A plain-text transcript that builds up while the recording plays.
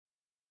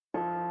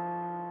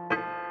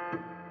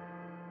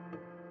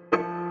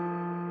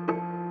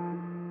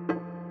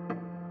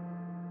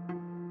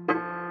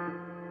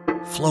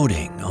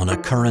floating on a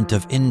current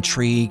of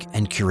intrigue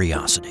and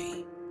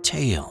curiosity,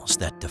 tales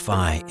that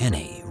defy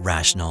any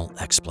rational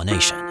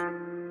explanation.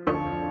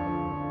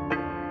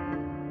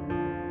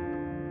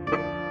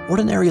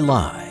 Ordinary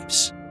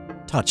lives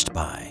touched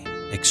by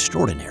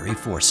extraordinary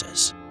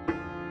forces.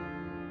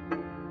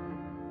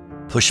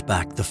 Push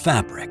back the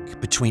fabric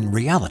between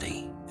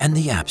reality and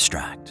the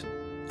abstract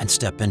and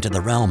step into the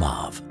realm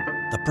of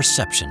the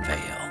perception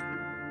veil.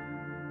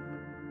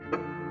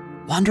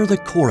 Wander the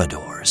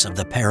corridors of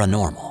the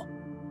paranormal,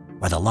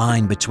 where the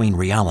line between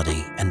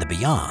reality and the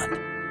beyond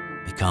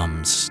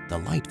becomes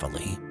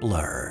delightfully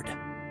blurred.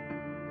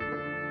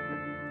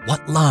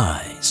 What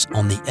lies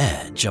on the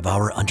edge of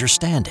our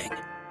understanding?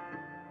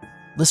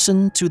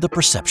 Listen to The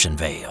Perception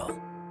Veil,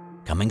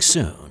 coming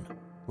soon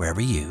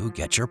wherever you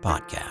get your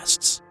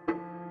podcasts.